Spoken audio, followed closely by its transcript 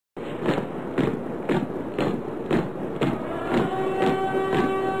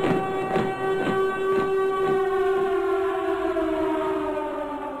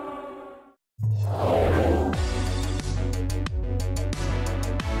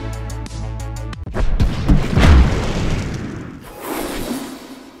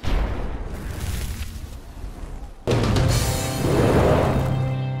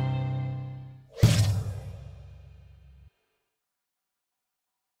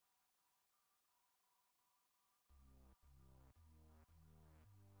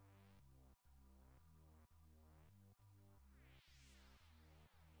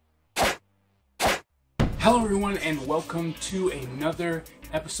Hello everyone and welcome to another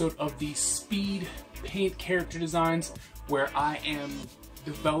episode of the Speed Paint character designs, where I am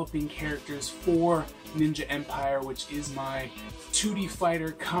developing characters for Ninja Empire, which is my 2D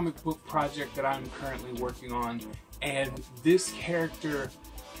fighter comic book project that I'm currently working on. And this character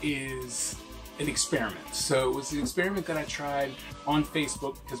is an experiment. So it was an experiment that I tried on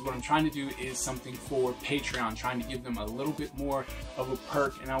Facebook, because what I'm trying to do is something for Patron, trying to give them a little bit more of a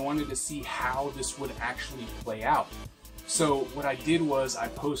perk, and I wanted to see how this would actually play out. So what I did was I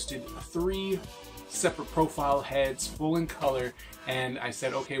posted 3 separate profile heads full in color, and I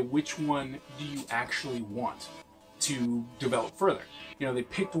said, okay, which one do you actually want to develop further? You know, they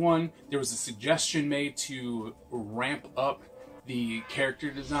picked one. There was a suggestion made to ramp up the character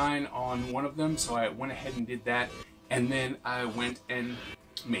design on one of them, so I went ahead and did that, and then I went and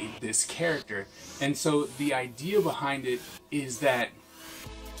made this character. And so the idea behind it is that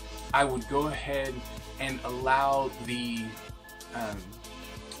I would go ahead and allow the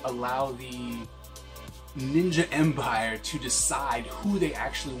Ninja Empire to decide who they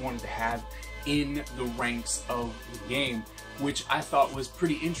actually wanted to have in the ranks of the game, which I thought was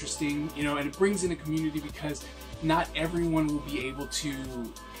pretty interesting, you know, and it brings in a community because not everyone will be able to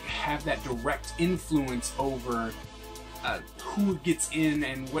have that direct influence over who gets in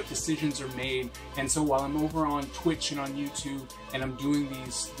and what decisions are made. And so while I'm over on Twitch and on YouTube and I'm doing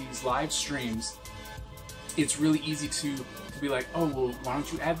these live streams, it's really easy to be like, oh, well, why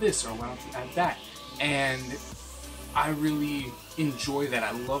don't you add this, or why don't you add that? And I really enjoy that.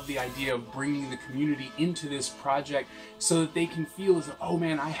 I love the idea of bringing the community into this project so that they can feel as, oh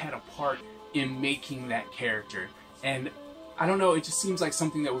man, I had a part in making that character. And I don't know, it just seems like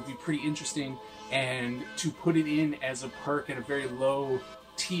something that would be pretty interesting, and to put it in as a perk at a very low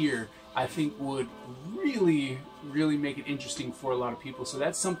tier, I think would really make it interesting for a lot of people. So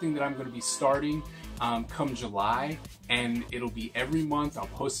that's something that I'm going to be starting come July, and it'll be every month. I'll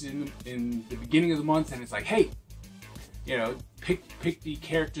post it in the beginning of the month, and it's like, hey, you know, pick the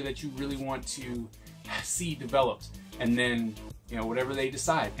character that you really want to see developed, and then, you know, whatever they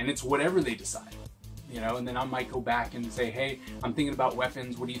decide, and it's whatever they decide, you know, and then I might go back and say, hey, I'm thinking about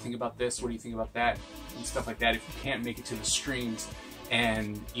weapons, what do you think about this, what do you think about that, and stuff like that, if you can't make it to the streams,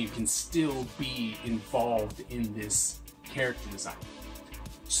 and you can still be involved in this character design.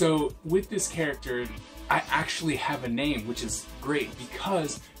 So with this character, I actually have a name, which is great,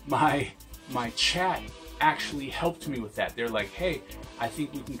 because my chat actually helped me with that. They're like, hey, I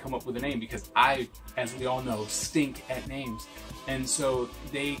think we can come up with a name, because I, as we all know, stink at names. And so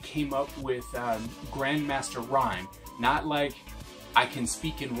they came up with Grandmaster Rhyme. Not like I can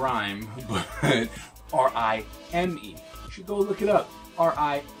speak in rhyme, but R-I-M-E. You should go look it up.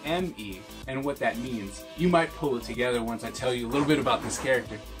 R-I-M-E, and what that means. You might pull it together once I tell you a little bit about this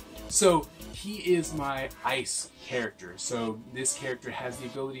character. So he is my ice character. So this character has the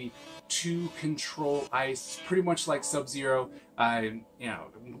ability to control ice, pretty much like Sub-Zero. You know,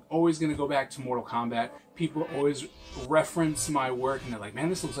 I'm always going to go back to Mortal Kombat. People always reference my work and they're like, man,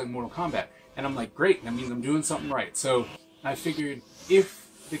 this looks like Mortal Kombat. And I'm like, great, that means I'm doing something right. So I figured if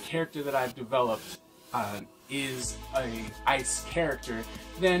the character that I've developed is a ice character,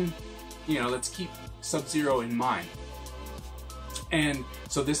 then, you know, let's keep Sub-Zero in mind. And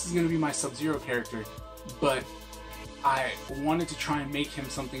so this is going to be my Sub-Zero character, but I wanted to try and make him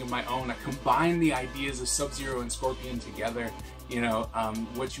something of my own. I combined the ideas of Sub-Zero and Scorpion together. You know,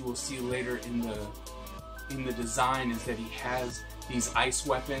 what you will see later in the design is that he has these ice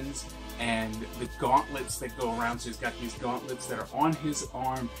weapons and the gauntlets that go around. So he's got these gauntlets that are on his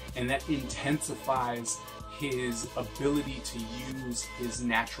arm, and that intensifies his ability to use his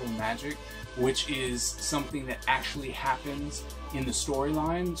natural magic, which is something that actually happens in the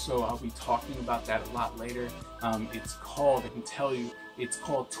storyline. So I'll be talking about that a lot later. It's called, I can tell you, it's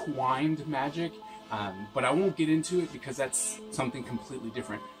called Twined Magic, but I won't get into it because that's something completely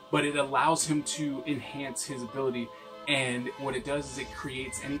different. But it allows him to enhance his ability, and what it does is it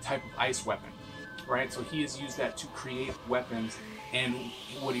creates any type of ice weapon, right? So he has used that to create weapons, and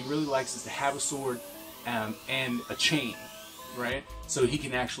what he really likes is to have a sword and a chain, right? So he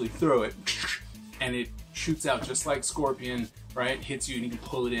can actually throw it, and it shoots out just like Scorpion, right? Hits you and you can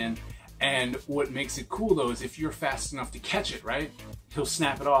pull it in. And what makes it cool though is if you're fast enough to catch it, right? He'll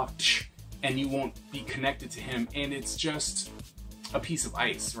snap it off and you won't be connected to him, and it's just a piece of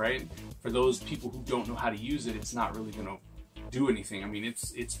ice, right? For those people who don't know how to use it, it's not really gonna do anything. I mean,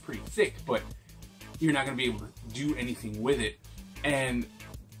 it's pretty thick, but you're not gonna be able to do anything with it. And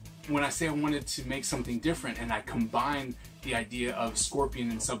when I say I wanted to make something different and I combined the idea of Scorpion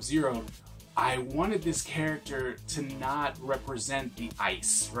and Sub-Zero, I wanted this character to not represent the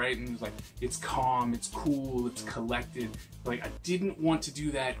ice, right? And like, it's calm, it's cool, it's collected. Like, I didn't want to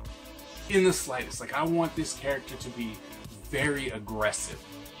do that in the slightest. Like, I want this character to be very aggressive.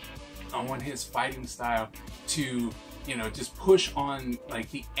 I want his fighting style to, you know, just push on like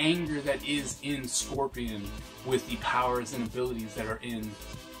the anger that is in Scorpion with the powers and abilities that are in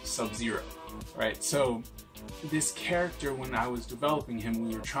Sub-Zero, right? So this character, when I was developing him,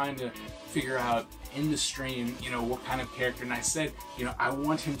 we were trying to figure out in the stream, you know, what kind of character, and I said, you know, I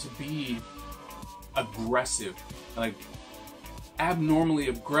want him to be aggressive, like abnormally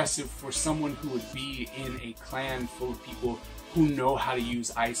aggressive for someone who would be in a clan full of people who know how to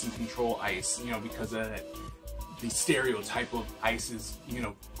use ice and control ice, you know, because of that, the stereotype of ice is, you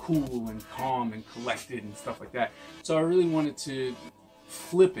know, cool and calm and collected and stuff like that. So I really wanted to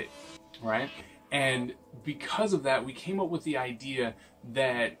flip it, right? And because of that, we came up with the idea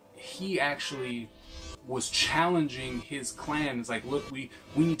that he actually was challenging his clan. It's like, look, we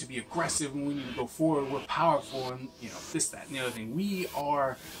need to be aggressive and we need to go forward. We're powerful and, you know, this, that, and the other thing. We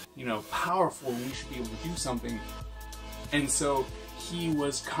are, you know, powerful and we should be able to do something. And so he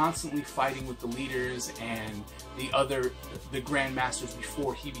was constantly fighting with the leaders and the grandmasters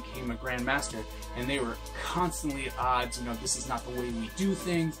before he became a grandmaster, and they were constantly at odds. You know, this is not the way we do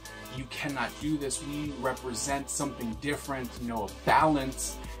things. You cannot do this. We represent something different, you know, a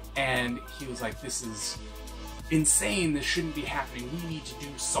balance. And he was like, this is insane. This shouldn't be happening. We need to do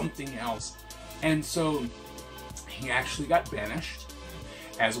something else. And so he actually got banished,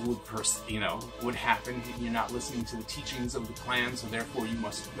 as would happen. You're not listening to the teachings of the clan, so therefore you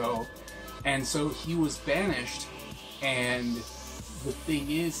must go. And so he was banished, and the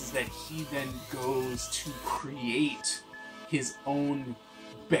thing is that he then goes to create his own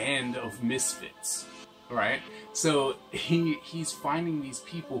band of misfits, right? So he's finding these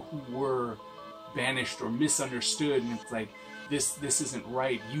people who were banished or misunderstood, and it's like, this isn't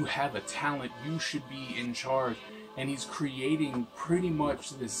right. You have a talent. You should be in charge. And he's creating pretty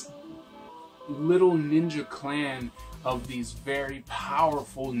much this little ninja clan of these very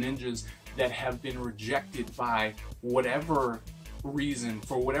powerful ninjas that have been rejected by whatever reason,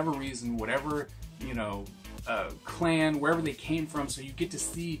 whatever, you know, clan, wherever they came from. So you get to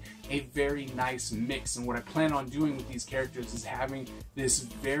see a very nice mix. And what I plan on doing with these characters is having this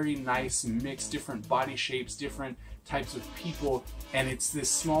very nice mix, different body shapes, different types of people. And it's this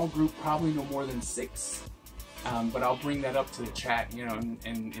small group, probably no more than 6. But I'll bring that up to the chat, you know,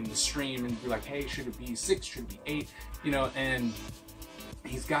 in the stream, and be like, hey, should it be 6? Should it be 8? You know, and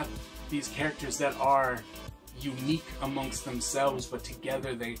he's got these characters that are unique amongst themselves, but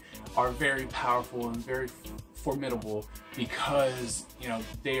together they are very powerful and very formidable, because, you know,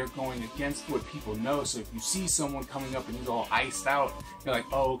 they are going against what people know. So if you see someone coming up and he's all iced out, you're like,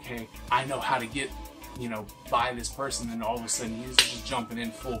 oh, okay, I know how to get, you know, by this person. And all of a sudden he's just jumping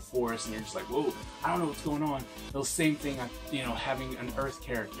in full force, and you're just like, whoa, I don't know what's going on. The same thing, you know, having an earth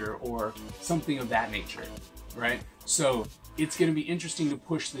character or something of that nature, right? So it's going to be interesting to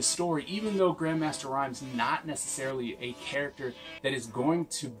push this story, even though Grandmaster Rhyme's not necessarily a character that is going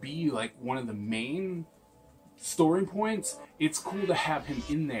to be like one of the main story points. It's cool to have him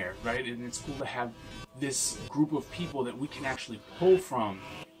in there, right? And it's cool to have this group of people that we can actually pull from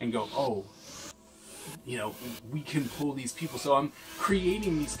and go, oh, you know, we can pull these people. So I'm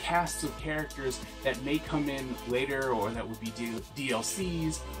creating these casts of characters that may come in later, or that would be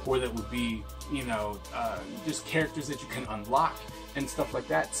DLCs, or that would be, you know, just characters that you can unlock and stuff like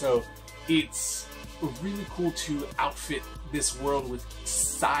that. So it's really cool to outfit this world with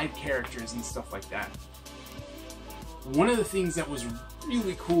side characters and stuff like that. One of the things that was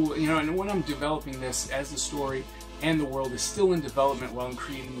really cool, you know, and when I'm developing this, as the story and the world is still in development while I'm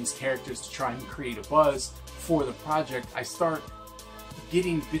creating these characters to try and create a buzz for the project, I start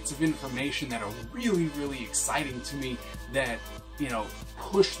getting bits of information that are really, really exciting to me, that, you know,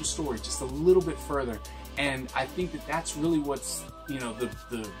 push the story just a little bit further. And I think that that's really what's, you know,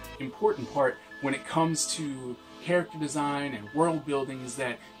 the important part when it comes to character design and world building, is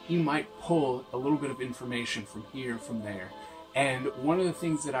that you might pull a little bit of information from here, from there. And one of the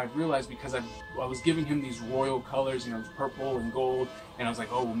things that I've realized, because I was giving him these royal colors, you know, purple and gold, and I was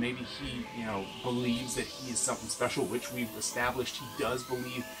like, oh, well, maybe he, you know, believes that he is something special, which we've established he does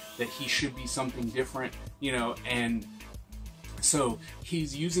believe that he should be something different, you know, and so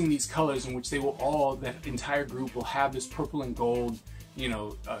he's using these colors in which they will all, that entire group will have this purple and gold, you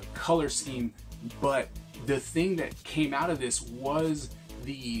know, color scheme. But the thing that came out of this was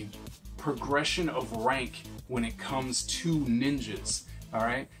the progression of rank when it comes to ninjas. All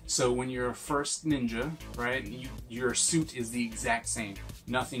right, so when you're a first ninja, right, your suit is the exact same.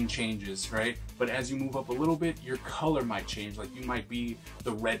 Nothing changes, right? But as you move up a little bit, your color might change. Like you might be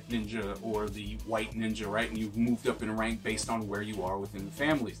the red ninja or the white ninja, right? And you've moved up in rank based on where you are within the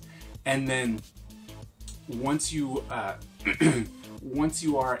families. And then once you once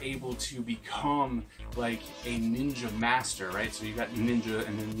you are able to become like a ninja master, right? So you got ninja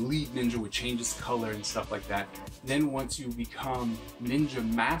and then lead ninja, which changes color and stuff like that. Then once you become ninja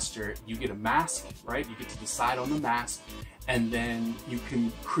master, you get a mask, right? You get to decide on the mask, and then you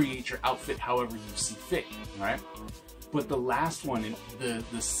can create your outfit however you see fit, right? But the last one, the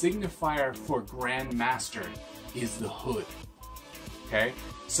signifier for Grand Master, is the hood. Okay,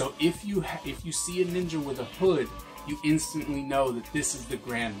 so if you see a ninja with a hood, you instantly know that this is the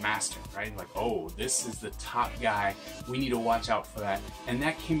Grand Master, right? Like, oh, this is the top guy. We need to watch out for that. And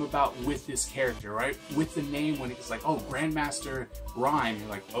that came about with this character, right? With the name, when it's like, oh, Grandmaster Rhyme, you're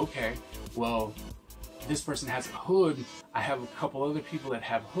like, okay, well, this person has a hood. I have a couple other people that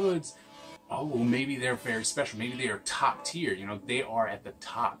have hoods. Oh, well, maybe they're very special. Maybe they are top tier. You know, they are at the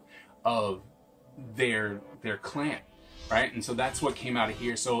top of their clan. Right? And so that's what came out of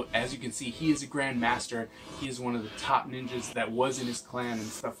here. So as you can see, he is a Grand Master. He is one of the top ninjas that was in his clan and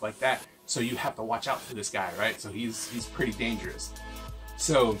stuff like that. So you have to watch out for this guy, right? So he's pretty dangerous.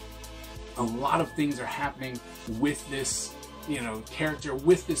 So a lot of things are happening with this, you know, character,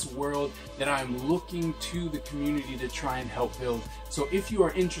 with this world that I'm looking to the community to try and help build. So if you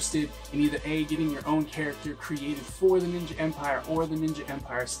are interested in either A, getting your own character created for the Ninja Empire or the Ninja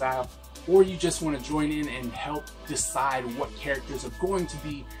Empire style, or you just want to join in and help decide what characters are going to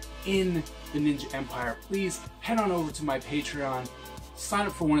be in the Ninja Empire, please head on over to my Patreon, sign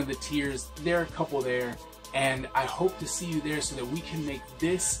up for one of the tiers. There are a couple there, and I hope to see you there so that we can make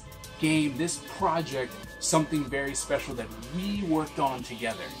this game, this project, something very special that we worked on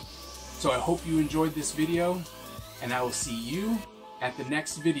together. So I hope you enjoyed this video, and I will see you at the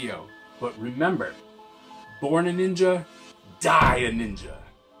next video. But remember, born a ninja, die a ninja.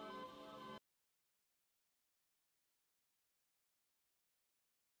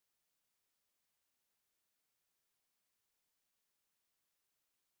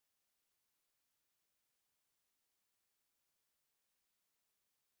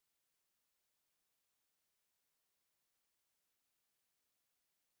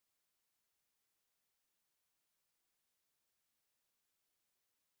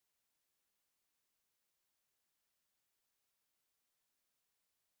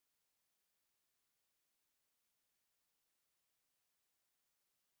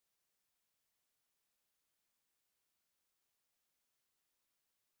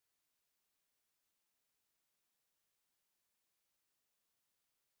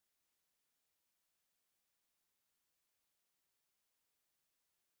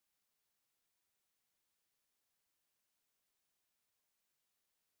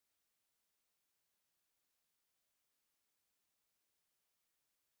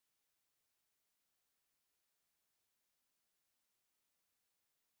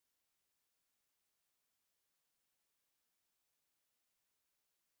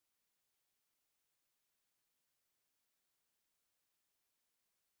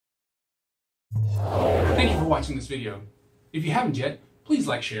 Thank you for watching this video. If you haven't yet, please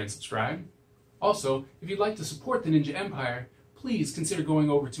like, share, and subscribe. Also, if you'd like to support the Ninja Empire, please consider going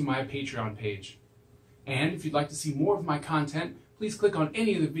over to my Patreon page. And if you'd like to see more of my content, please click on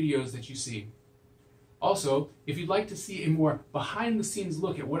any of the videos that you see. Also, if you'd like to see a more behind-the-scenes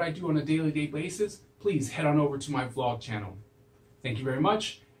look at what I do on a daily basis, please head on over to my vlog channel. Thank you very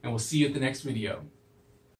much, and we'll see you at the next video.